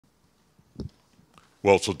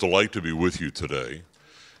Well, it's a delight to be with you today.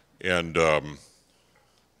 And let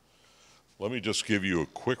me just give you a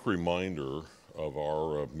quick reminder of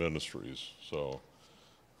our ministries. So,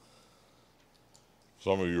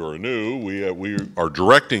 some of you are new. We are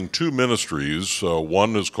directing two ministries.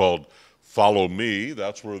 One is called Follow Me.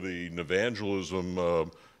 That's where the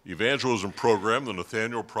evangelism program, the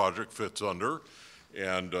Nathanael Project, fits under.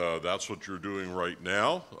 And that's what you're doing right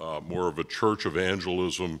now, more of a church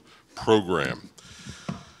evangelism program.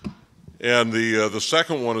 And the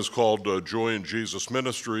second one is called Joy in Jesus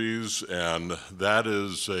Ministries, and that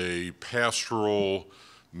is a pastoral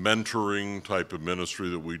mentoring type of ministry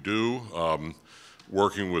that we do,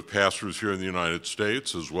 working with pastors here in the United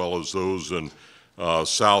States, as well as those in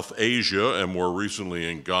South Asia, and more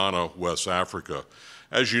recently in Ghana, West Africa.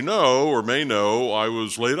 As you know, or may know, I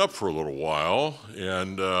was laid up for a little while,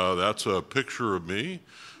 and that's a picture of me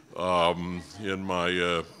in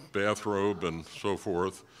my bathrobe and so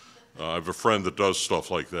forth. I have a friend that does stuff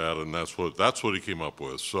like that, and that's what he came up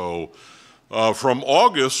with. So from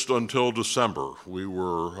August until December, we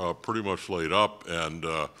were pretty much laid up, and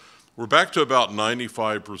we're back to about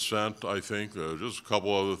 95%, I think. Just a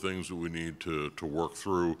couple other things that we need to work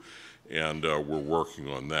through, and we're working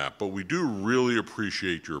on that. But we do really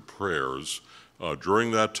appreciate your prayers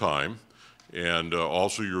during that time, and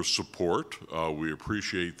also your support. We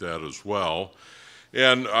appreciate that as well.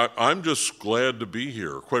 And I'm just glad to be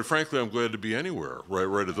here. Quite frankly, I'm glad to be anywhere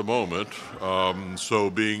right at the moment. So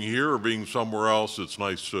being here or being somewhere else, it's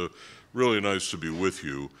really nice to be with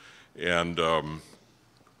you. And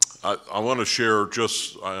I want to share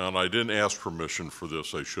and I didn't ask permission for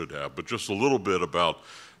this, I should have, but just a little bit about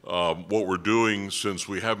what we're doing since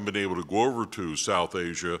we haven't been able to go over to South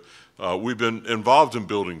Asia. We've been involved in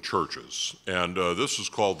building churches, and this is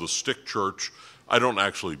called the Stick Church. I don't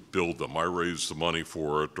actually build them. I raise the money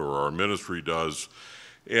for it, or our ministry does.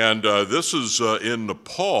 And this is in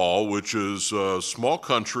Nepal, which is a small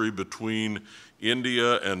country between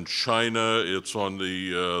India and China. It's on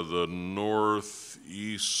the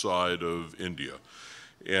northeast side of India.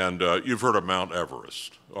 And you've heard of Mount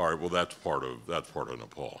Everest. All right, well, that's part of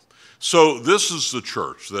Nepal. So this is the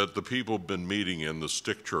church that the people have been meeting in, the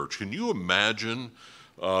Stick Church. Can you imagine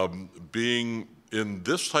being in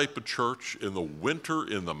this type of church in the winter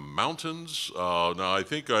in the mountains? Now, I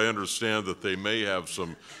think I understand that they may have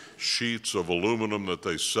some sheets of aluminum that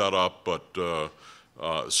they set up, but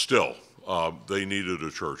still, they needed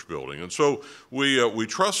a church building. And so we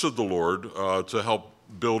trusted the Lord to help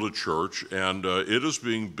build a church, and it is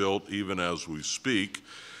being built even as we speak,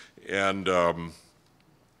 and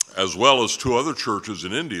as well as two other churches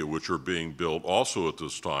in India, which are being built also at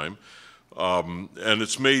this time. And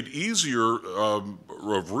it's made easier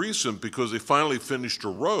of recent because they finally finished a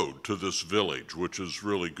road to this village, which is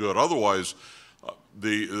really good. Otherwise,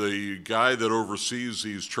 the guy that oversees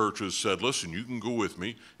these churches said, listen, you can go with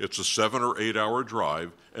me. It's a 7 or 8 hour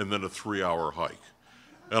drive and then a 3-hour hike.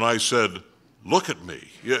 And I said, look at me.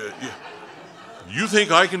 You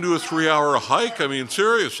think I can do a 3-hour hike? I mean,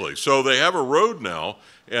 seriously. So they have a road now,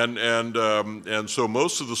 and so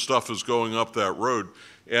most of the stuff is going up that road.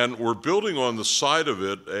 And we're building on the side of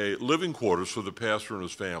it a living quarters for the pastor and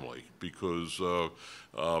his family, because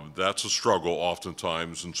that's a struggle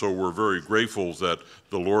oftentimes. And so we're very grateful that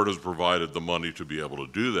the Lord has provided the money to be able to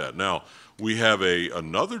do that. Now, we have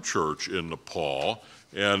another church in Nepal,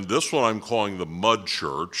 and this one I'm calling the Mud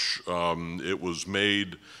Church. It was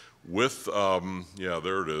made with, yeah,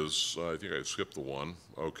 there it is. I think I skipped the one.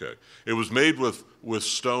 Okay. It was made with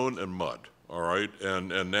stone and mud, all right?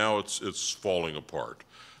 And now it's falling apart.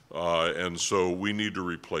 And so we need to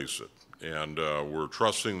replace it. And we're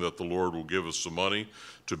trusting that the Lord will give us the money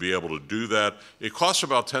to be able to do that. It costs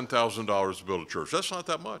about $10,000 to build a church. That's not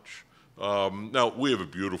that much. Now, we have a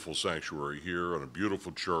beautiful sanctuary here and a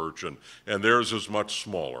beautiful church, and theirs is much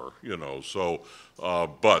smaller, so,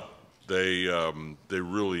 but they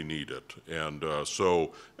really need it. And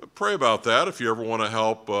so pray about that. If you ever want to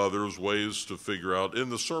help, there's ways to figure out. In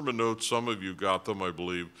the sermon notes, some of you got them, I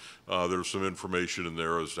believe. There's some information in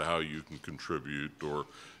there as to how you can contribute. Or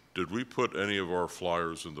did we put any of our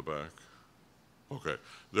flyers in the back? Okay.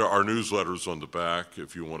 There are newsletters on the back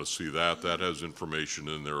if you want to see that. That has information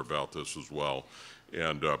in there about this as well.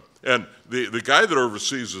 And the guy that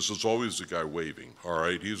oversees this is always the guy waving, all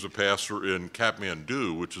right? He's a pastor in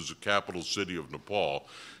Kathmandu, which is the capital city of Nepal,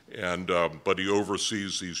 but he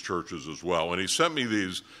oversees these churches as well. And he sent me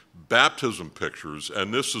these baptism pictures,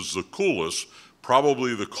 and this is the coolest,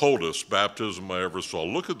 probably the coldest baptism I ever saw.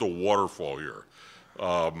 Look at the waterfall here.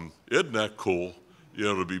 Isn't that cool?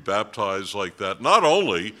 to be baptized like that. Not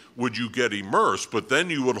only would you get immersed, but then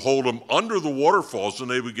you would hold them under the waterfalls and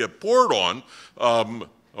they would get poured on.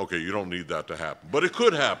 Okay, you don't need that to happen, but it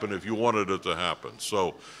could happen if you wanted it to happen.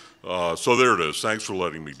 So there it is. Thanks for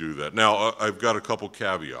letting me do that. Now, I've got a couple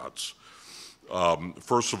caveats.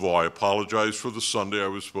 First of all, I apologize for the Sunday I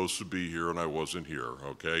was supposed to be here and I wasn't here,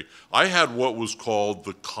 okay? I had what was called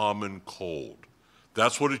the common cold.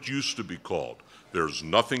 That's what it used to be called. There's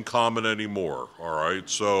nothing common anymore, all right?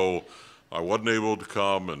 So I wasn't able to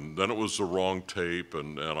come, and then it was the wrong tape,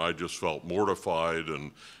 and I just felt mortified,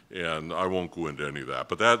 and I won't go into any of that.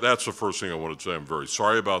 But that's the first thing I wanted to say. I'm very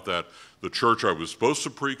sorry about that. The church I was supposed to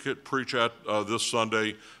preach at this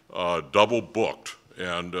Sunday double booked,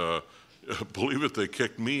 and believe it, they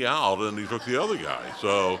kicked me out, and he took the other guy.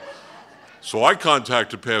 So I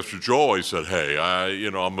contacted Pastor Joel. I said, hey,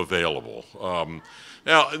 I'm available.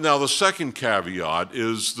 Now, the second caveat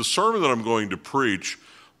is the sermon that I'm going to preach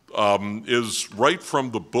is right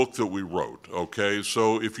from the book that we wrote, okay?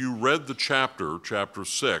 So if you read the chapter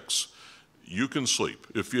 6, you can sleep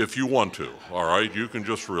if you want to, all right? You can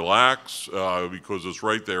just relax because it's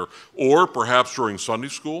right there. Or perhaps during Sunday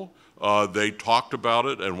school, they talked about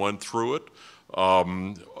it and went through it.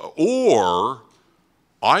 Or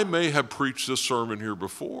I may have preached this sermon here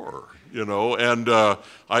before, and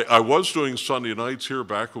I was doing Sunday nights here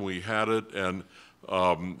back when we had it, and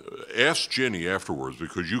ask Ginny afterwards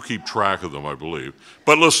because you keep track of them, I believe.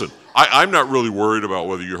 But listen, I'm not really worried about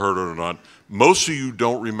whether you heard it or not. Most of you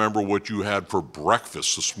don't remember what you had for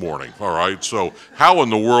breakfast this morning, all right? So how in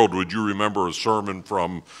the world would you remember a sermon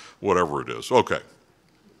from whatever it is? Okay.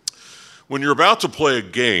 When you're about to play a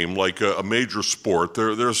game like a major sport,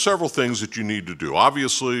 there are several things that you need to do.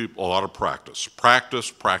 Obviously, a lot of practice.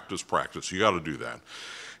 Practice. You got to do that.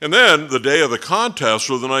 And then the day of the contest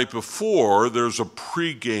or the night before, there's a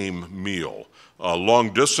pregame meal.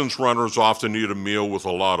 Long-distance runners often eat a meal with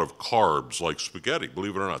a lot of carbs, like spaghetti.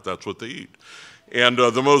 Believe it or not, that's what they eat. And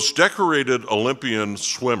the most decorated Olympian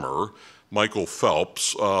swimmer, Michael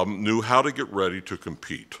Phelps, knew how to get ready to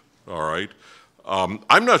compete, all right?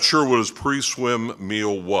 I'm not sure what his pre-swim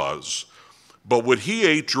meal was, but what he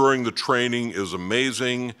ate during the training is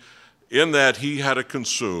amazing in that he had to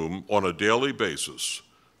consume on a daily basis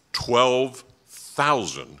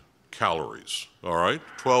 12,000 calories, all right?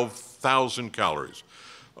 12,000 calories.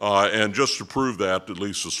 And just to prove that, at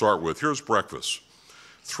least to start with, here's breakfast.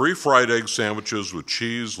 3 fried egg sandwiches with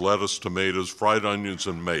cheese, lettuce, tomatoes, fried onions,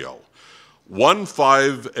 and mayo. 1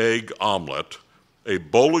 5-egg omelet, a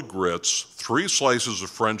bowl of grits, 3 slices of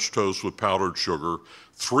French toast with powdered sugar,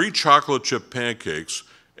 3 chocolate chip pancakes,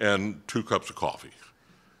 and 2 cups of coffee.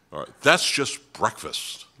 All right, that's just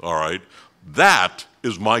breakfast, all right? That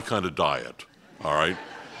is my kind of diet, all right?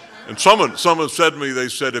 And someone said to me, they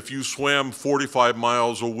said, if you swam 45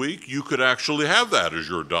 miles a week, you could actually have that as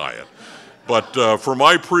your diet. But for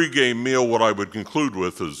my pregame meal, what I would conclude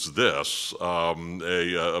with is this,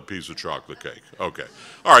 a piece of chocolate cake. Okay.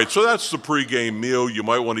 All right, so that's the pregame meal. You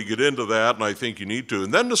might want to get into that, and I think you need to.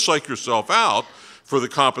 And then to psych yourself out for the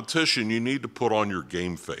competition, you need to put on your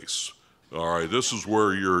game face. All right, this is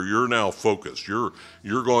where you're now focused. You're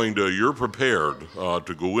prepared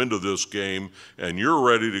to go into this game, and you're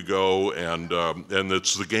ready to go, and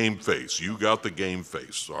it's the game face. You got the game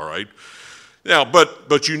face, all right? Now,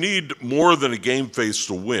 but you need more than a game face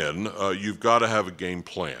to win. You've got to have a game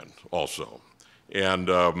plan also. And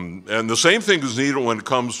the same thing is needed when it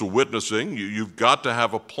comes to witnessing. You've got to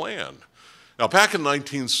have a plan. Now, back in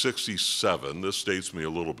 1967, this dates me a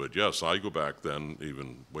little bit. Yes, I go back then,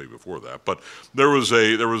 even way before that. But there was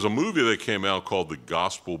a movie that came out called The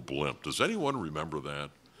Gospel Blimp. Does anyone remember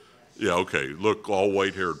that? Yeah, okay. Look, all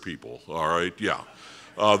white-haired people. All right, yeah.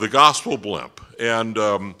 The Gospel Blimp. And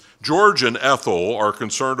George and Ethel are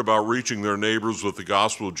concerned about reaching their neighbors with the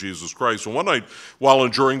gospel of Jesus Christ. And one night, while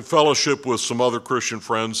enjoying fellowship with some other Christian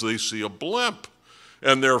friends, they see a blimp.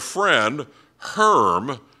 And their friend,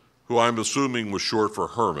 Herm, who I'm assuming was short for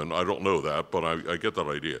Herman, I don't know that, but I get that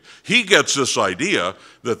idea. He gets this idea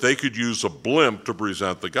that they could use a blimp to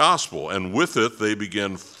present the gospel. And with it, they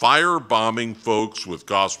begin firebombing folks with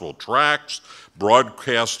gospel tracts,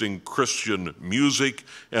 broadcasting Christian music,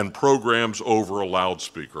 and programs over a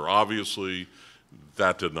loudspeaker. Obviously,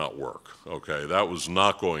 that did not work, okay? That was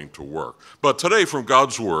not going to work. But today, from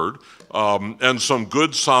God's Word and some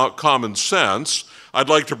good common sense, I'd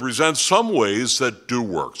like to present some ways that do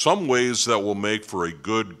work, some ways that will make for a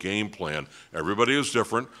good game plan. Everybody is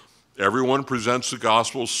different. Everyone presents the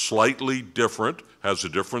gospel slightly different, has a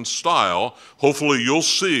different style. Hopefully, you'll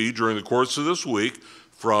see during the course of this week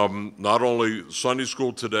from not only Sunday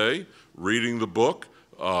school today, reading the book,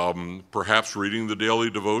 perhaps reading the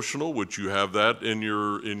daily devotional, which you have that in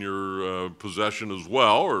your possession as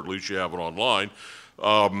well, or at least you have it online,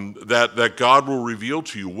 that God will reveal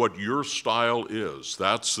to you what your style is.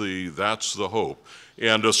 That's the hope.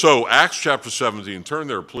 And so Acts chapter 17, turn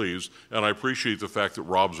there please, and I appreciate the fact that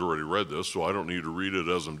Rob's already read this, so I don't need to read it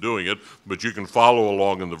as I'm doing it, but you can follow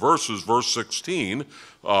along in the verses. Verse 16,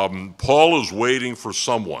 Paul is waiting for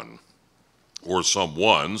someone, or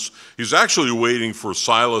someones. He's actually waiting for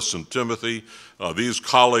Silas and Timothy. These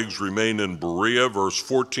colleagues remained in Berea, verse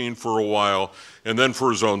 14, for a while, and then for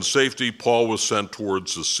his own safety, Paul was sent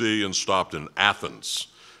towards the sea and stopped in Athens.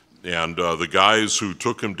 And the guys who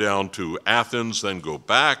took him down to Athens then go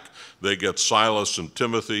back. They get Silas and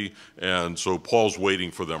Timothy, and so Paul's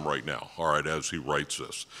waiting for them right now, all right, as he writes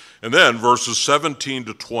this. And then verses 17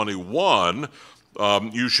 to 21,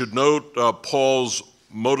 you should note Paul's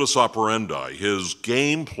modus operandi, his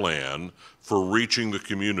game plan for reaching the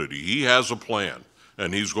community. He has a plan,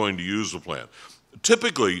 and he's going to use the plan.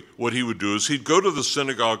 Typically, what he would do is he'd go to the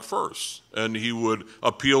synagogue first, and he would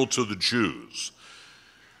appeal to the Jews.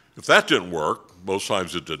 If that didn't work, most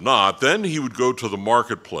times it did not, then he would go to the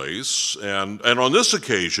marketplace, and on this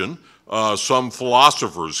occasion, some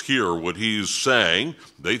philosophers hear what he's saying.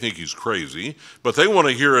 They think he's crazy, but they want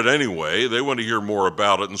to hear it anyway. They want to hear more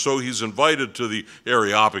about it, and so he's invited to the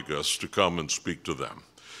Areopagus to come and speak to them.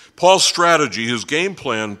 Paul's strategy, his game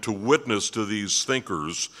plan to witness to these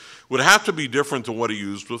thinkers, would have to be different than what he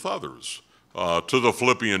used with others. To the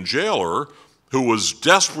Philippian jailer, who was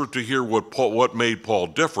desperate to hear what made Paul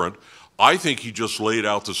different, I think he just laid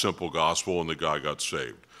out the simple gospel and the guy got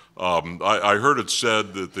saved. I heard it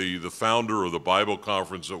said that the founder of the Bible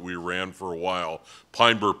conference that we ran for a while,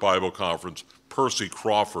 Pinebrook Bible Conference, Percy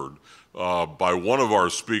Crawford, by one of our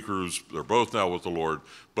speakers, they're both now with the Lord,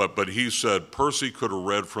 but he said Percy could have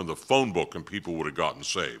read from the phone book and people would have gotten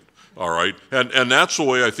saved. All right, and that's the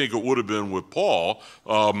way I think it would have been with Paul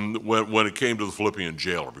when it came to the Philippian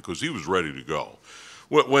jailer, because he was ready to go.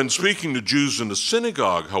 When speaking to Jews in the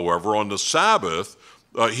synagogue, however, on the Sabbath,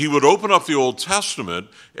 he would open up the Old Testament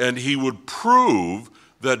and he would prove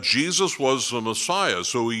that Jesus was the Messiah.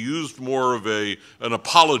 So he used more of an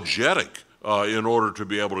apologetic in order to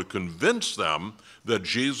be able to convince them that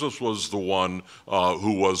Jesus was the one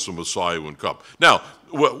who was the Messiah who would come. Now,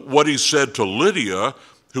 what he said to Lydia,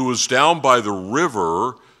 who was down by the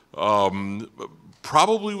river,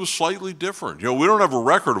 probably was slightly different. You know, we don't have a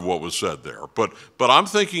record of what was said there, but I'm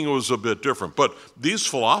thinking it was a bit different. But these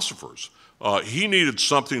philosophers, he needed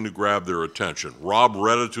something to grab their attention. Rob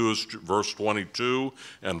read it to us, verse 22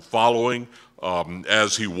 and following.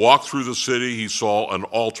 As he walked through the city, he saw an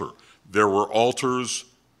altar. There were altars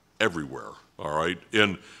everywhere, all right?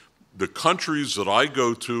 In the countries that I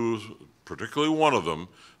go to, particularly one of them,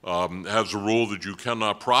 has a rule that you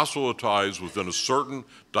cannot proselytize within a certain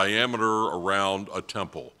diameter around a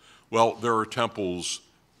temple. Well, there are temples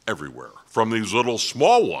everywhere, from these little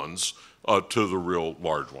small ones to the real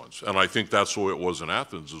large ones. And I think that's the way it was in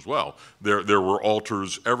Athens as well. There were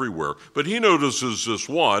altars everywhere. But he notices this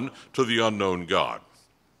one to the unknown God.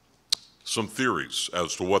 Some theories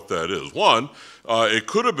as to what that is. One, it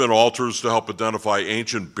could have been altars to help identify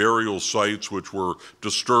ancient burial sites which were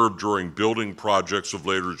disturbed during building projects of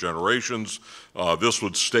later generations. This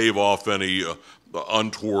would stave off any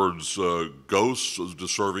untoward ghosts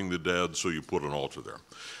disturbing the dead, so you put an altar there.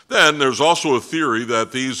 Then there's also a theory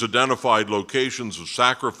that these identified locations of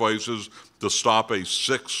sacrifices to stop a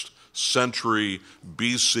 6th century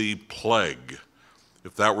BC plague.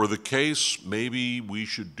 If that were the case, maybe we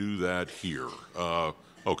should do that here.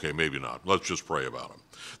 Okay, maybe not. Let's just pray about them.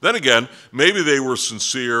 Then again, maybe they were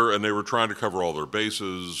sincere and they were trying to cover all their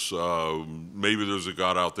bases. Maybe there's a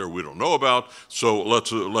God out there we don't know about, so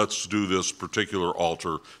let's do this particular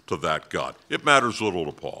altar to that God. It matters little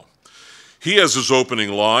to Paul. He has his opening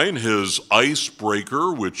line, his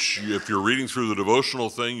icebreaker, which if you're reading through the devotional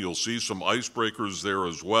thing, you'll see some icebreakers there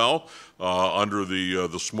as well under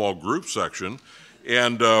the small group section.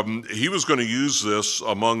 And he was going to use this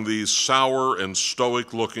among these sour and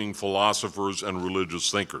stoic-looking philosophers and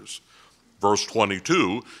religious thinkers. Verse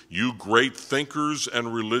 22, you great thinkers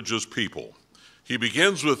and religious people. He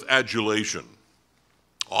begins with adulation,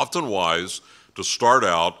 often wise to start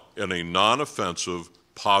out in a non-offensive,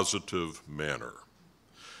 positive manner.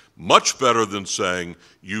 Much better than saying,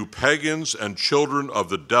 you pagans and children of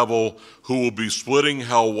the devil who will be splitting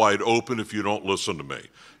hell wide open if you don't listen to me.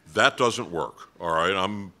 That doesn't work, all right?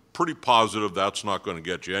 I'm pretty positive that's not going to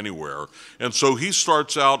get you anywhere. And so he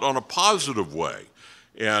starts out on a positive way.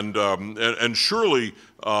 And surely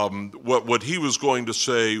what he was going to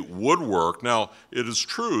say would work. Now, it is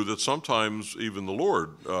true that sometimes even the Lord,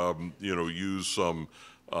 used some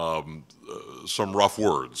rough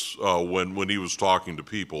words when he was talking to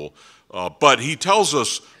people. But he tells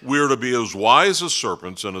us we're to be as wise as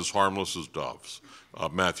serpents and as harmless as doves.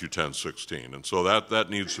 Matthew 10:16. And so that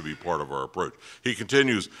needs to be part of our approach. He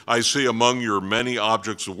continues, I see among your many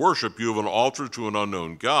objects of worship, you have an altar to an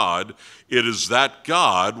unknown God. It is that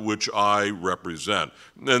God which I represent.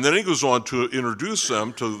 And then he goes on to introduce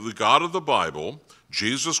them to the God of the Bible,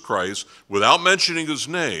 Jesus Christ, without mentioning his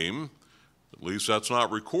name. At least that's not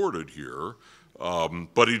recorded here.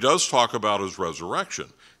 But he does talk about his resurrection.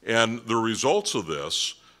 And the results of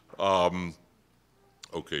this,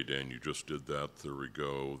 okay, Dan, you just did that. There we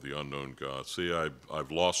go, the unknown God. See,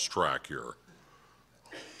 I've lost track here.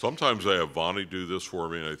 Sometimes I have Vonnie do this for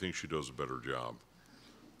me, and I think she does a better job.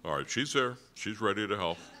 All right, she's there. She's ready to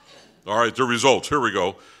help. All right, the results. Here we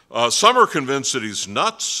go. Some are convinced that he's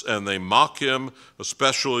nuts, and they mock him,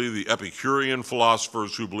 especially the Epicurean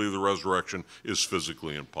philosophers who believe the resurrection is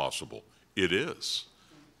physically impossible. It is,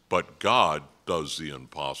 but God does the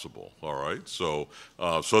impossible. All right, so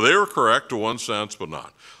they are correct to one sense, but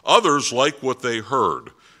not. Others like what they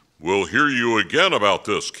heard. We'll hear you again about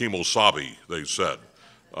this, Kimosabi, they said.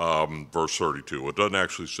 Verse 32. It doesn't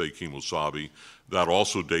actually say Kimosabi. That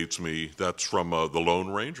also dates me. That's from the Lone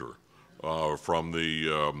Ranger, from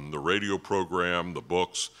the radio program, the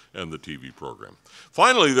books, and the TV program.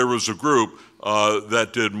 Finally, there was a group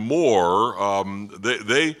that did more.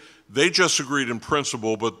 They just agreed in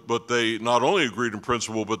principle, but they not only agreed in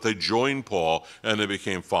principle, but they joined Paul and they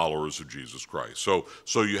became followers of Jesus Christ.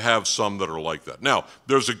 So you have some that are like that. Now,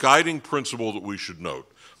 there's a guiding principle that we should note,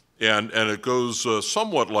 and it goes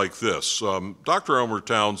somewhat like this. Dr. Elmer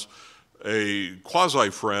Towns, a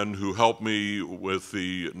quasi-friend who helped me with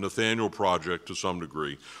the Nathanael project to some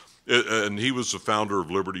degree, and he was the founder of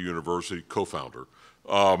Liberty University, co-founder,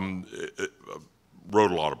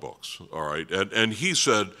 wrote a lot of books, all right? And he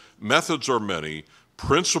said, methods are many,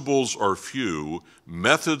 principles are few,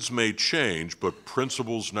 methods may change, but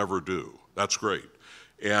principles never do. That's great.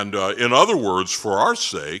 And in other words, for our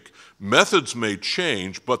sake, methods may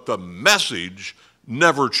change, but the message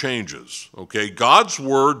never changes, okay? God's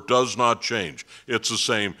word does not change. It's the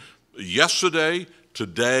same yesterday,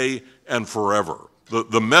 today, and forever.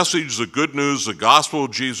 The message, the good news, the gospel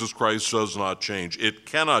of Jesus Christ does not change. It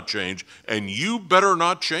cannot change, and you better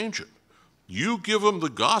not change it. You give them the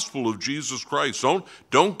gospel of Jesus Christ.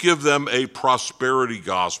 Don't give them a prosperity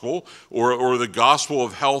gospel or the gospel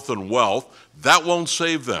of health and wealth. That won't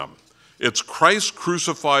save them. It's Christ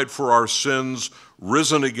crucified for our sins,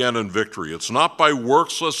 risen again in victory. It's not by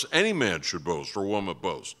works lest any man should boast or woman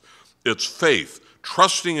boast. It's faith,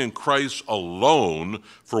 trusting in Christ alone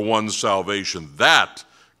for one's salvation. That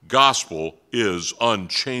gospel is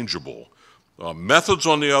unchangeable. Methods,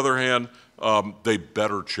 on the other hand, they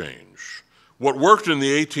better change. What worked in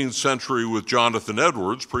the 18th century with Jonathan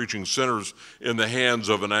Edwards, preaching sinners in the hands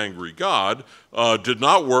of an angry God, did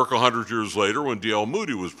not work 100 years later when D.L.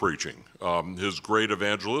 Moody was preaching his great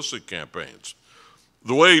evangelistic campaigns.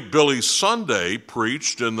 The way Billy Sunday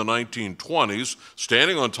preached in the 1920s,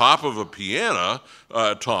 standing on top of a piano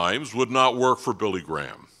at times, would not work for Billy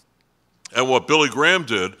Graham. And what Billy Graham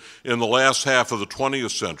did in the last half of the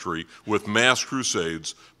 20th century with mass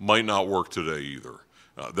crusades might not work today either.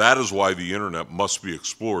 That is why the internet must be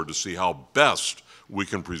explored to see how best we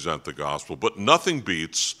can present the gospel. But nothing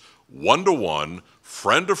beats one-to-one,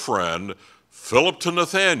 friend-to-friend, Philip to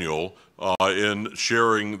Nathanael in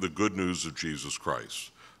sharing the good news of Jesus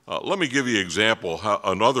Christ. Let me give you an example,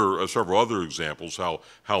 several other examples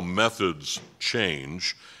how methods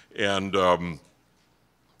change. And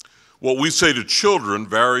what we say to children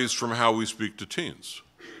varies from how we speak to teens.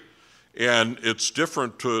 And it's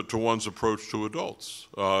different to one's approach to adults.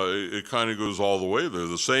 It kind of goes all the way there.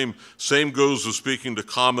 The same goes with speaking to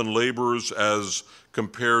common laborers as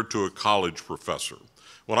compared to a college professor.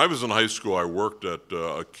 When I was in high school, I worked at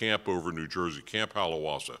a camp over in New Jersey, Camp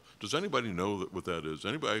Halawasa. Does anybody know what that is?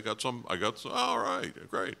 Anybody? I got some. All right,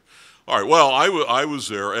 great. All right. Well, I was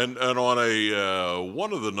there, and on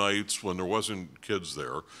one of the nights when there wasn't kids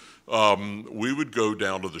there, we would go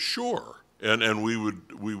down to the shore. And we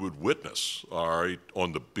would witness, all right,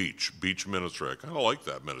 on the beach ministry. I kind of liked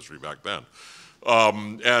that ministry back then.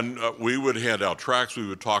 And we would hand out tracts, we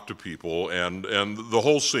would talk to people, and the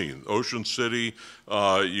whole scene. Ocean City,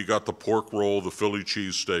 you got the pork roll, the Philly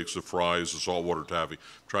cheesesteaks, the fries, the saltwater taffy.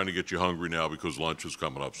 I'm trying to get you hungry now because lunch is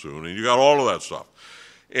coming up soon. And you got all of that stuff.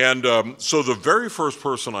 And so the very first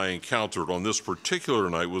person I encountered on this particular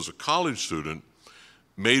night was a college student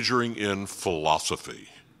majoring in philosophy,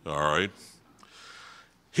 all right?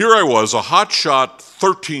 Here I was, a hotshot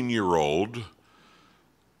 13-year-old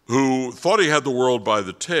who thought he had the world by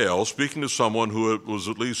the tail, speaking to someone who was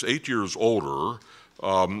at least 8 years older,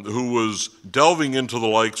 who was delving into the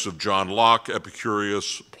likes of John Locke,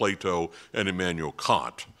 Epicurus, Plato, and Immanuel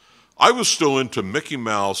Kant. I was still into Mickey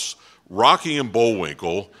Mouse, Rocky and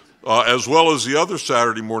Bullwinkle, as well as the other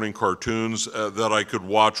Saturday morning cartoons that I could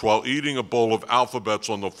watch while eating a bowl of alphabets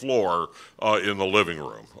on the floor in the living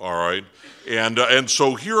room, all right? And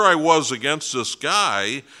so here I was against this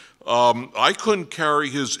guy. I couldn't carry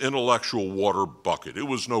his intellectual water bucket. It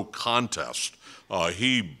was no contest.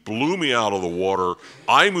 He blew me out of the water.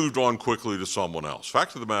 I moved on quickly to someone else.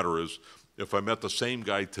 Fact of the matter is, if I met the same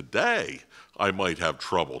guy today, I might have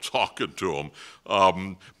trouble talking to him.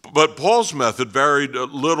 But Paul's method varied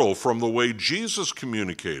little from the way Jesus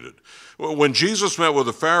communicated. When Jesus met with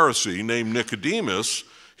a Pharisee named Nicodemus,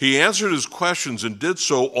 he answered his questions and did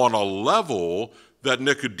so on a level that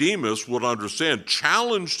Nicodemus would understand,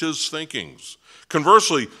 challenged his thinkings.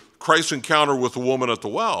 Conversely, Christ's encounter with the woman at the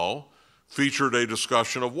well featured a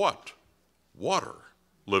discussion of what? Water,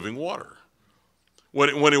 living water.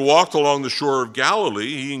 When he walked along the shore of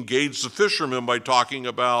Galilee, he engaged the fishermen by talking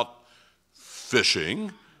about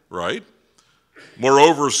fishing, right?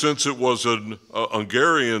 Moreover, since it was an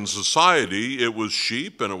Hungarian society, it was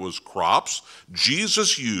sheep and it was crops.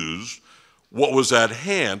 Jesus used what was at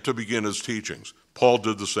hand to begin his teachings. Paul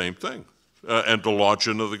did the same thing and to launch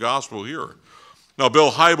into the gospel here. Now,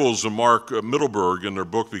 Bill Hybels and Mark Middleberg, in their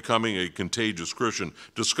book, Becoming a Contagious Christian,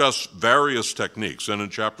 discuss various techniques, and in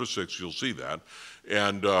chapter 6 you'll see that.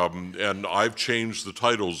 And I've changed the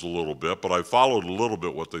titles a little bit, but I followed a little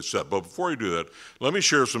bit what they said. But before I do that, let me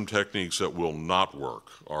share some techniques that will not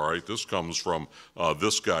work, all right? This comes from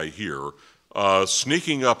this guy here.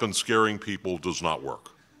 Sneaking up and scaring people does not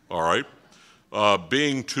work, all right?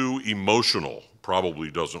 Being too emotional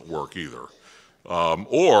probably doesn't work either.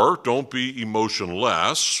 Or don't be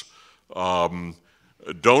emotionless. Don't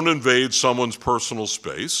invade someone's personal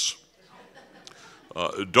space.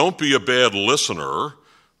 Don't be a bad listener.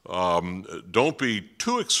 Don't be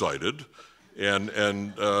too excited.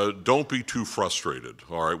 And don't be too frustrated,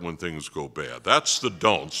 all right, when things go bad. That's the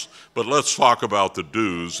don'ts, but let's talk about the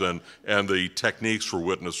do's and the techniques for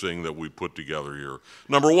witnessing that we put together here.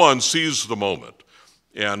 Number one, seize the moment.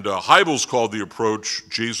 And Hybels called the approach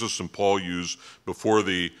Jesus and Paul used before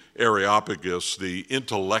the Areopagus the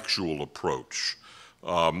intellectual approach.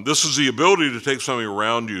 This is the ability to take something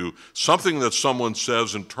around you, something that someone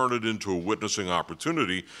says, and turn it into a witnessing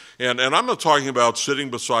opportunity. And I'm not talking about sitting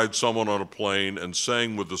beside someone on a plane and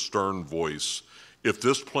saying with a stern voice, if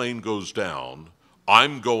this plane goes down,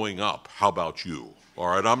 I'm going up. How about you? All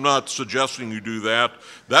right, I'm not suggesting you do that.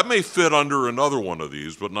 That may fit under another one of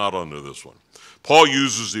these, but not under this one. Paul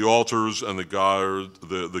uses the altars and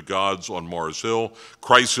the gods on Mars Hill.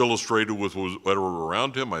 Christ illustrated with whatever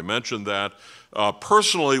around him. I mentioned that.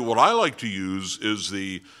 Personally, what I like to use is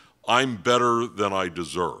the I'm better than I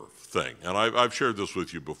deserve thing. And I've shared this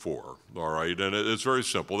with you before, all right? And it's very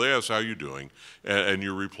simple. They ask, how you doing? And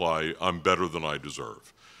you reply, I'm better than I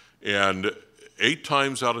deserve. And 8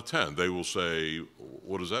 times out of 10, they will say,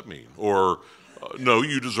 what does that mean? Or, no,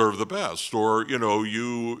 you deserve the best. Or,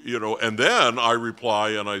 and then I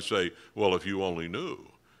reply and I say, well, if you only knew.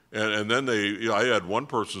 And then I had one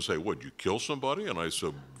person say, what, you kill somebody? And I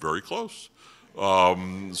said, very close.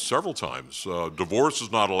 Several times. Divorce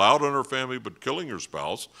is not allowed in our family, but killing your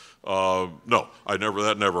spouse, no,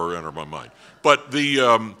 that never entered my mind. But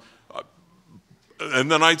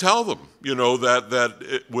and then I tell them,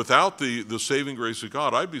 without the saving grace of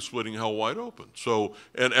God, I'd be splitting hell wide open. So,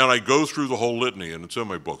 and I go through the whole litany, and it's in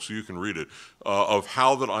my book, so you can read it, of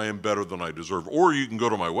how that I am better than I deserve. Or you can go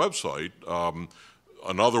to my website,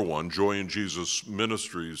 another one, Joy in Jesus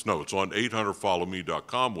Ministries. No, it's on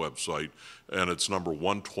 800followme.com website, and it's number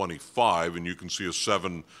 125, and you can see a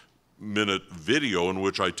 7-minute video in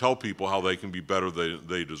which I tell people how they can be better than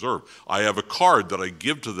they deserve. I have a card that I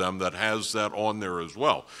give to them that has that on there as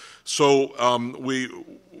well. So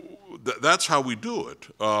that's how we do it,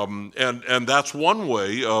 and that's one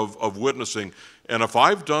way of witnessing. And if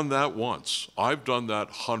I've done that once, I've done that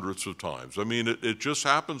hundreds of times. I mean, it just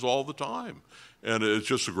happens all the time. And it's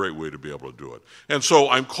just a great way to be able to do it. And so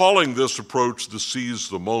I'm calling this approach the seize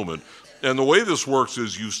the moment. And the way this works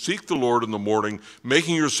is you seek the Lord in the morning,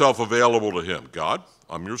 making yourself available to him. God,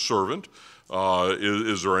 I'm your servant.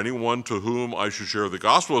 Is there anyone to whom I should share the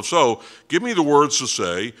gospel? If so, give me the words to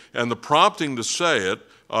say and the prompting to say it.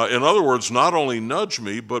 In other words, not only nudge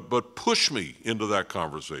me, but push me into that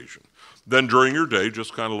conversation. Then during your day,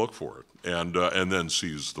 just kind of look for it. and then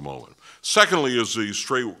seize the moment. Secondly is the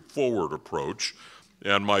straightforward approach.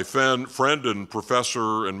 And my friend and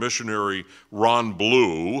professor and missionary Ron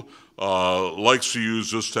Blue likes to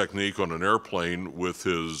use this technique on an airplane with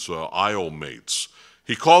his aisle mates.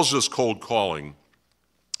 He calls this cold calling,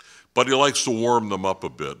 but he likes to warm them up a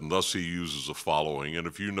bit, and thus he uses the following. And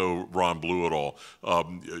if you know Ron Blue at all,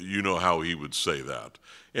 you know how he would say that.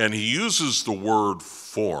 And he uses the word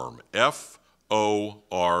form, F-O-R-M.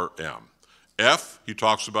 F, he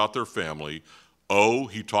talks about their family. O,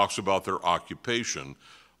 he talks about their occupation.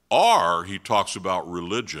 R, he talks about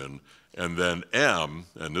religion. And then M,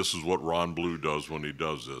 and this is what Ron Blue does when he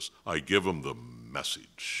does this, I give him the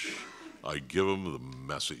message. I give him the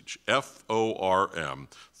message. F-O-R-M,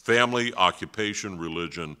 family, occupation,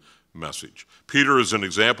 religion, message. Peter is an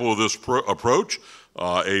example of this approach.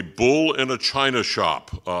 A bull in a china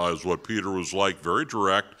shop is what Peter was like, very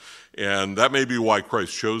direct. And that may be why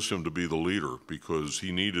Christ chose him to be the leader, because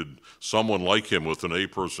he needed someone like him with an A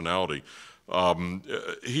personality.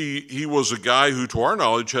 He was a guy who, to our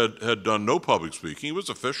knowledge, had done no public speaking. He was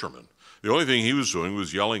a fisherman. The only thing he was doing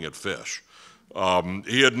was yelling at fish.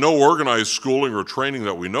 He had no organized schooling or training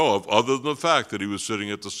that we know of, other than the fact that he was sitting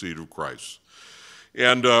at the seat of Christ.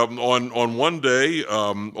 And on day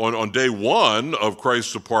one of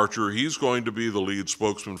Christ's departure, he's going to be the lead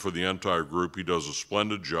spokesman for the entire group. He does a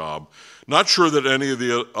splendid job. Not sure that any of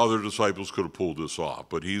the other disciples could have pulled this off,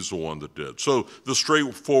 but he's the one that did. So the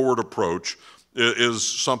straightforward approach is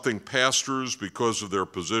something pastors, because of their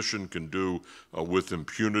position, can do with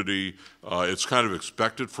impunity. It's kind of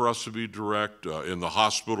expected for us to be direct. In the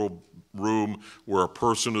hospital room where a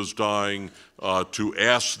person is dying, to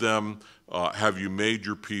ask them, have you made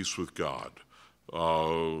your peace with God?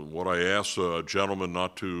 What I asked a gentleman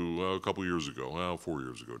a couple years ago, 4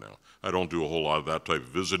 years ago now. I don't do a whole lot of that type of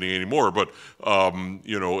visiting anymore, but,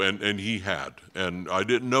 and he had. And I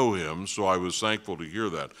didn't know him, so I was thankful to hear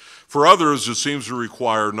that. For others, it seems to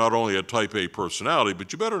require not only a type A personality,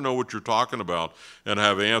 but you better know what you're talking about and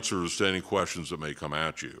have answers to any questions that may come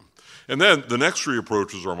at you. And then the next three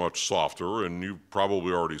approaches are much softer, and you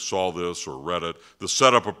probably already saw this or read it. The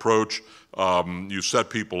setup approach, you set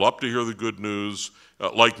people up to hear the good news,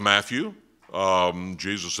 like Matthew.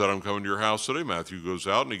 Jesus said, I'm coming to your house today. Matthew goes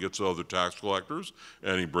out and he gets the other tax collectors,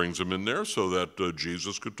 and he brings them in there so that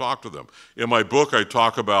Jesus could talk to them. In my book, I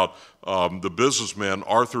talk about the businessman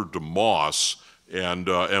Arthur DeMoss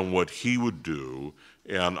and what he would do,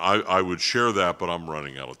 and I would share that, but I'm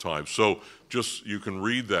running out of time. So just, you can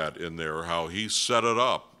read that in there, how he set it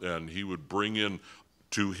up, and he would bring in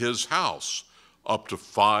to his house up to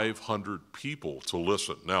 500 people to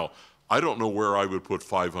listen. Now, I don't know where I would put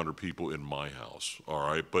 500 people in my house, all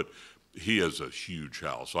right, but he has a huge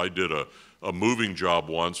house. I did a moving job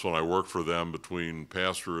once when I worked for them between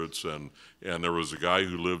pastorates, and there was a guy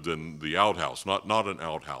who lived in the outhouse, not an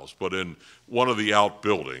outhouse, but in one of the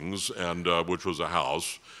outbuildings, and which was a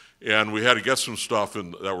house. And we had to get some stuff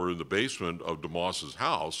that were in the basement of DeMoss's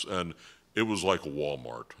house, and it was like a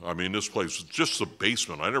Walmart. I mean, this place was just the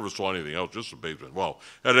basement. I never saw anything else, just the basement. Well,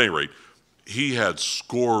 at any rate, he had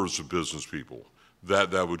scores of business people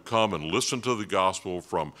that would come and listen to the gospel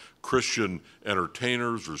from Christian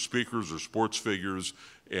entertainers or speakers or sports figures,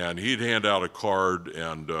 and he'd hand out a card,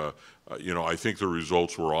 and I think the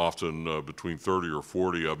results were often between 30 or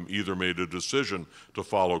 40 of them either made a decision to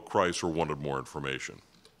follow Christ or wanted more information.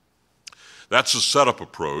 That's a setup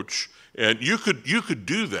approach, and you could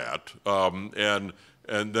do that and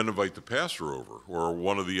then invite the pastor over, or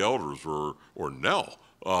one of the elders, or Nell.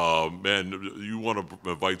 And you want to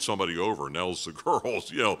invite somebody over. Nell's the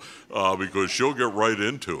girls, because she'll get right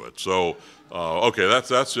into it. So, okay,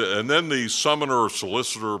 that's it. And then the summoner or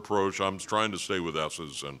solicitor approach, I'm trying to stay with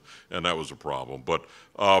S's, and that was a problem. But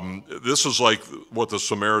this is like what the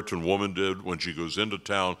Samaritan woman did when she goes into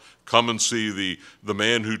town. Come and see the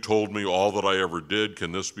man who told me all that I ever did.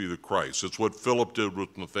 Can this be the Christ? It's what Philip did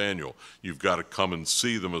with Nathanael. You've got to come and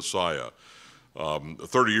see the Messiah.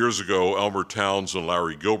 30 years ago, Elmer Towns and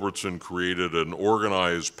Larry Gilbertson created an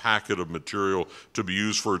organized packet of material to be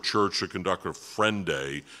used for a church to conduct a friend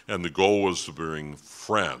day, and the goal was to bring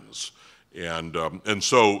friends. And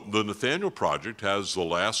so the Nathanael Project has the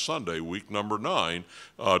last Sunday, week number 9,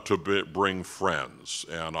 to bring friends.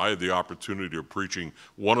 And I had the opportunity of preaching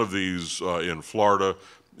one of these in Florida,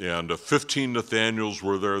 and 15 Nathaniels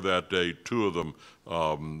were there that day. 2 of them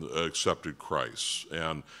accepted Christ.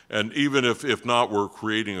 And even if not, we're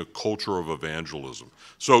creating a culture of evangelism.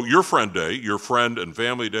 So your friend day, your friend and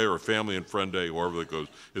family day, or family and friend day, however that goes,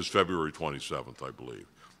 is February 27th, I believe.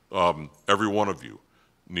 Every one of you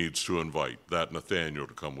needs to invite that Nathaniel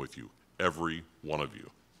to come with you. Every one of you,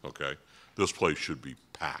 okay? this place should be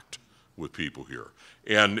packed with people here.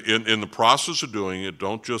 And in the process of doing it,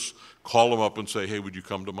 don't just call them up and say, hey, would you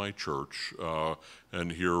come to my church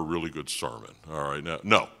and hear a really good sermon? All right,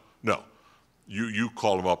 no. You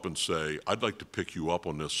call them up and say, I'd like to pick you up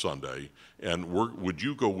on this Sunday, and would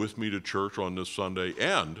you go with me to church on this Sunday?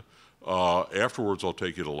 And afterwards, I'll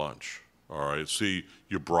take you to lunch. All right, see,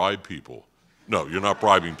 you bribe people. No, you're not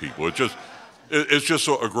bribing people. It's just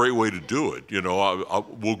a great way to do it.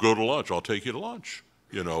 We'll go to lunch. I'll take you to lunch.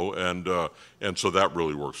 And so that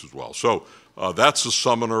really works as well. So that's the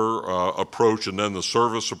summoner approach, and then the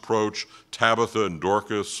service approach. Tabitha and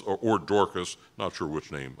Dorcas, or Dorcas, not sure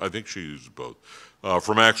which name. I think she used both.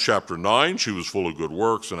 From Acts chapter 9, she was full of good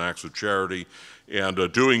works and acts of charity.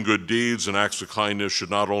 And doing good deeds and acts of kindness should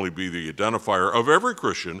not only be the identifier of every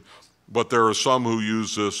Christian, but there are some who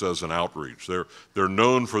use this as an outreach. They're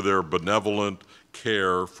known for their benevolent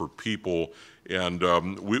care for people. And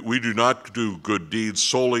we do not do good deeds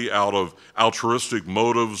solely out of altruistic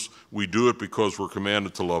motives. We do it because we're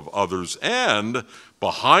commanded to love others. And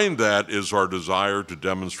behind that is our desire to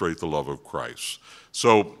demonstrate the love of Christ,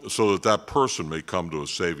 so that person may come to a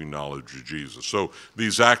saving knowledge of Jesus. So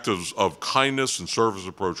these acts of kindness and service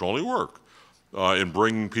approach only work in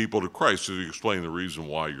bringing people to Christ, to explain the reason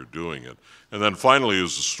why you're doing it. And then finally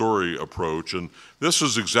is the story approach. And this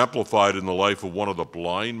is exemplified in the life of one of the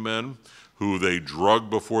blind men who they drugged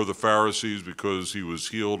before the Pharisees because he was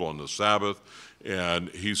healed on the Sabbath. And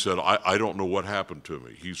he said, I don't know what happened to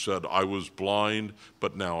me. He said, I was blind,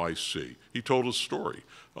 but now I see. He told a story.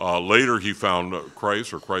 Later he found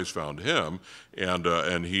Christ, or Christ found him,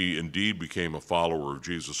 and he indeed became a follower of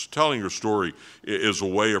Jesus. Telling your story is a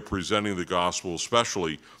way of presenting the gospel,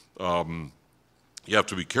 especially you have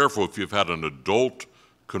to be careful if you've had an adult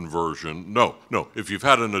conversion. No, if you've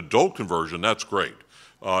had an adult conversion, that's great.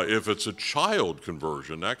 If it's a child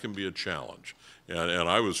conversion, that can be a challenge. And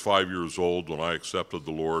I was 5 years old when I accepted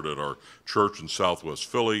the Lord at our church in Southwest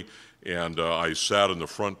Philly, and I sat in the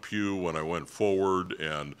front pew when I went forward,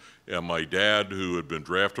 and my dad, who had been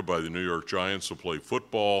drafted by the New York Giants to play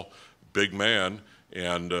football, big man,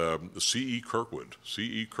 and C.E. Kirkwood,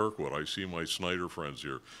 I see my Snyder friends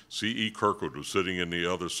here, C.E. Kirkwood was sitting in the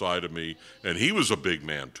other side of me, and he was a big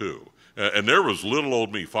man too. And there was little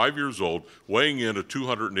old me, 5 years old, weighing in at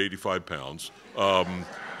 285 pounds.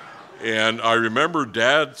 And I remember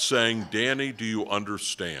Dad saying, Danny, do you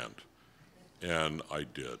understand? And I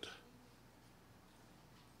did.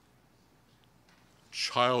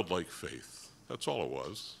 Childlike faith. That's all it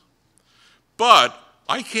was. But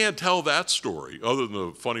I can't tell that story, other than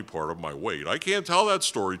the funny part of my weight. I can't tell that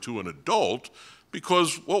story to an adult,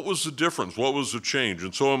 because what was the difference? What was the change?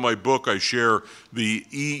 And so in my book, I share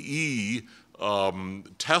the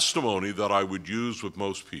testimony that I would use with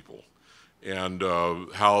most people, and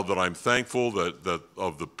how that I'm thankful that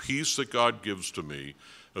of the peace that God gives to me,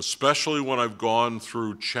 especially when I've gone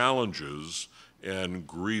through challenges and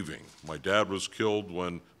grieving. My dad was killed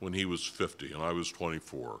when he was 50, and I was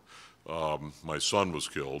 24. My son was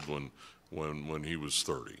killed when he was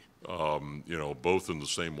 30. Both in the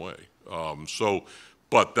same way.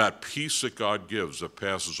 But that peace that God gives that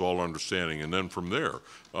passes all understanding, and then from there,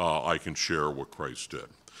 I can share what Christ did.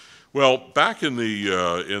 Well, back in the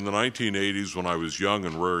 1980s, when I was young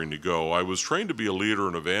and raring to go, I was trained to be a leader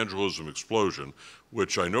in Evangelism Explosion,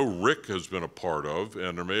 which I know Rick has been a part of,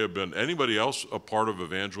 and there may have been anybody else a part of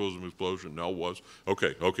Evangelism Explosion. Nell was?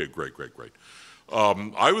 Okay, great.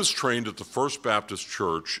 I was trained at the First Baptist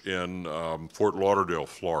Church in Fort Lauderdale,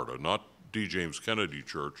 Florida, not D. James Kennedy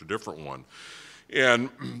Church, a different one. And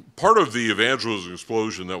part of the Evangelism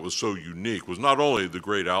Explosion that was so unique was not only the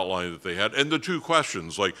great outline that they had, and the two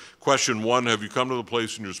questions, like question one, have you come to the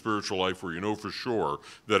place in your spiritual life where you know for sure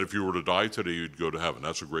that if you were to die today, you'd go to heaven?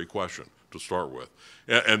 That's a great question to start with.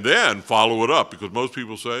 And then follow it up, because most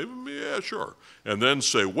people say, yeah, sure. And then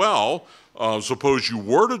say, well, suppose you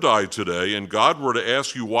were to die today and God were to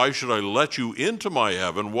ask you, why should I let you into my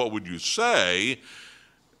heaven? What would you say?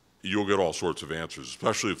 You'll get all sorts of answers,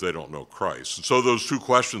 especially if they don't know Christ. And so those two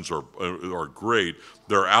questions are great.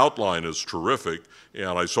 Their outline is terrific,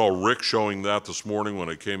 and I saw Rick showing that this morning when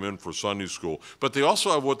I came in for Sunday school. But they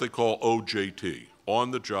also have what they call OJT,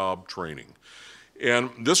 on-the-job training.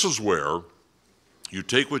 And this is where you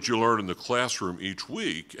take what you learn in the classroom each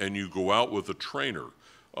week and you go out with a trainer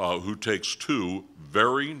who takes two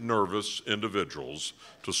very nervous individuals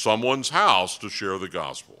to someone's house to share the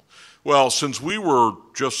gospel. Well, since we were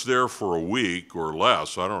just there for a week or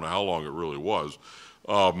less, I don't know how long it really was,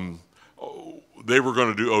 they were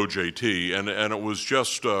going to do OJT, and it was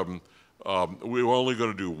just, we were only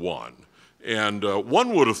going to do one. And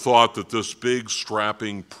one would have thought that this big,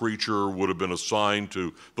 strapping preacher would have been assigned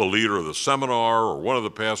to the leader of the seminar or one of the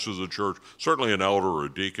pastors of the church, certainly an elder or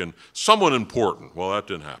a deacon, someone important. Well, that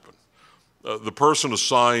didn't happen. The person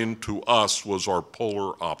assigned to us was our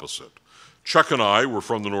polar opposite. Chuck and I were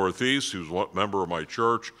from the Northeast. He was a member of my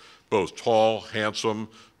church, both tall, handsome,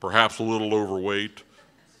 perhaps a little overweight.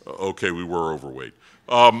 Okay, we were overweight.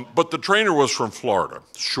 But the trainer was from Florida,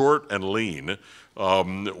 short and lean.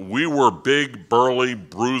 We were big, burly,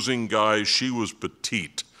 bruising guys. She was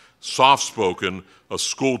petite, soft-spoken, a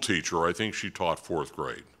school teacher. I think she taught 4th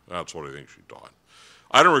grade. That's what I think she taught.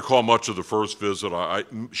 I don't recall much of the first visit.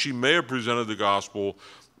 She may have presented the gospel.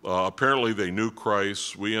 Apparently they knew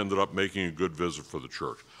Christ. We ended up making a good visit for the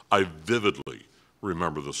church. I vividly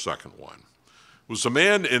remember the second one. It was a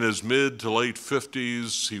man in his mid to late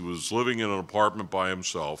 50s. He was living in an apartment by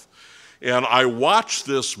himself. And I watched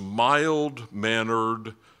this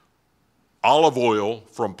mild-mannered olive oil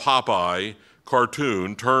from Popeye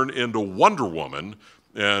cartoon turn into Wonder Woman.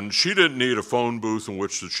 And she didn't need a phone booth in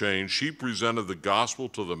which to change. She presented the gospel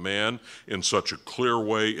to the man in such a clear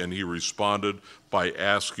way, and he responded by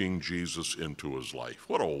asking Jesus into his life.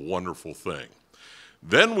 What a wonderful thing.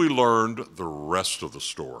 Then we learned the rest of the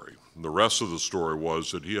story. The rest of the story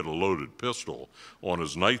was that he had a loaded pistol on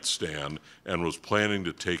his nightstand and was planning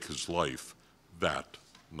to take his life that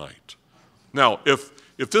night. Now, if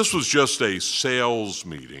this was just a sales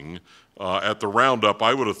meeting, at the roundup,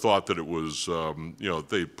 I would have thought that it was,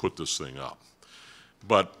 they put this thing up.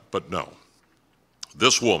 But no.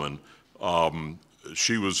 This woman,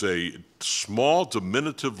 she was a small,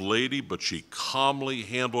 diminutive lady, but she calmly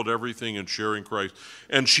handled everything in sharing Christ.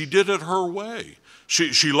 And she did it her way.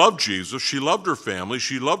 She loved Jesus. She loved her family.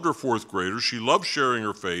 She loved her 4th graders. She loved sharing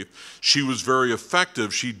her faith. She was very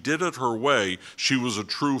effective. She did it her way. She was a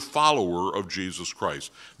true follower of Jesus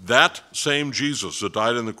Christ. That same Jesus that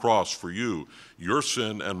died on the cross for you, your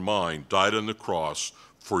sin and mine, died on the cross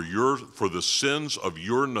for the sins of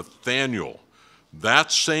your Nathanael.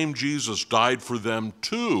 That same Jesus died for them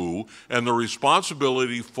too, and the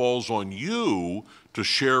responsibility falls on you to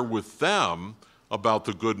share with them about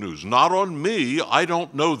the good news. Not on me, I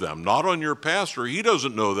don't know them. Not on your pastor, he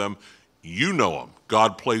doesn't know them. You know them.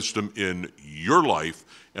 God placed them in your life,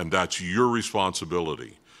 and that's your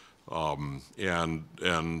responsibility.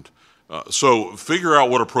 So figure out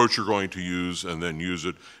what approach you're going to use and then use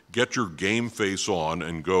it. Get your game face on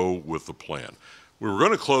and go with the plan. We were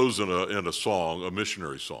going to close in a song, a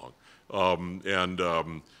missionary song.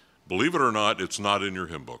 Believe it or not, it's not in your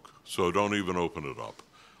hymn book, so don't even open it up.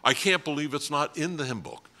 I can't believe it's not in the hymn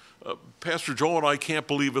book. Pastor Joel and I can't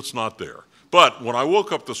believe it's not there. But when I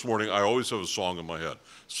woke up this morning, I always have a song in my head.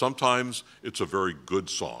 Sometimes it's a very good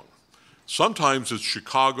song. Sometimes it's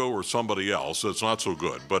Chicago or somebody else that's not so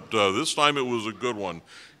good. But this time it was a good one.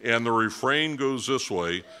 And the refrain goes this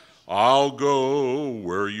way: I'll go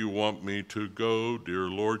where you want me to go, dear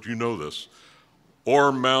Lord. You know this.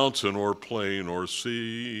 Or mountain or plain or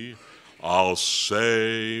sea. I'll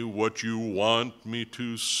say what you want me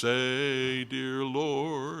to say, dear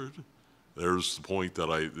Lord. There's the point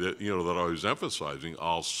that I was emphasizing.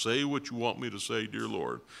 I'll say what you want me to say, dear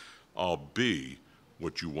Lord. I'll be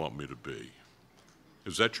what you want me to be.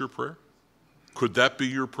 Is that your prayer? Could that be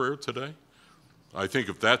your prayer today? I think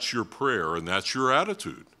if that's your prayer and that's your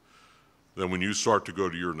attitude, then when you start to go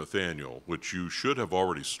to your Nathanael, which you should have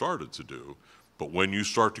already started to do, but when you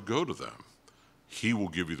start to go to them, he will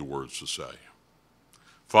give you the words to say.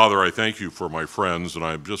 Father, I thank you for my friends, and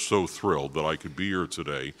I'm just so thrilled that I could be here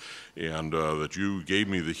today and that you gave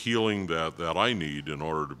me the healing that I need in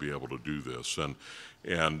order to be able to do this and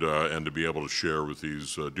to be able to share with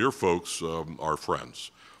these dear folks, our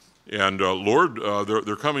friends. And Lord,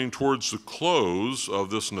 they're coming towards the close of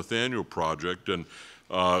this Nathanael project, and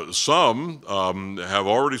some have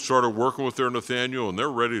already started working with their Nathanael, and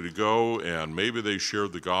they're ready to go, and maybe they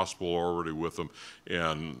shared the gospel already with them,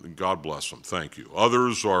 and God bless them. Thank you.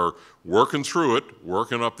 Others are working through it,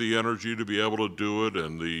 working up the energy to be able to do it,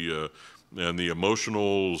 and the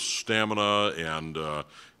emotional stamina and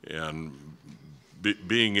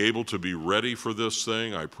being able to be ready for this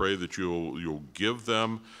thing. I pray that you'll give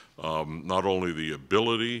them not only the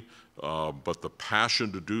ability, but the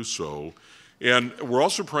passion to do so. And we're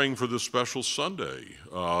also praying for this special Sunday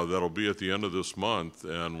that'll be at the end of this month,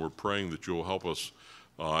 and we're praying that you'll help us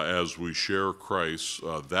as we share Christ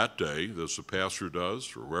that day, as the pastor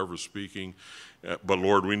does, or whoever's speaking. But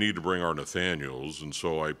Lord, we need to bring our Nathanaels, and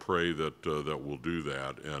so I pray that we'll do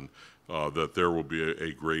that, and that there will be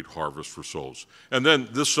a great harvest for souls. And then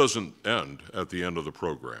this doesn't end at the end of the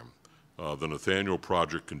program. The Nathanael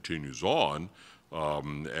Project continues on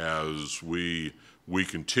as we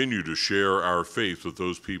continue to share our faith with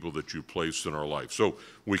those people that you placed in our life. So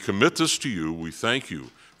we commit this to you. We thank you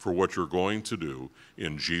for what you're going to do.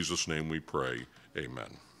 In Jesus' name we pray. Amen.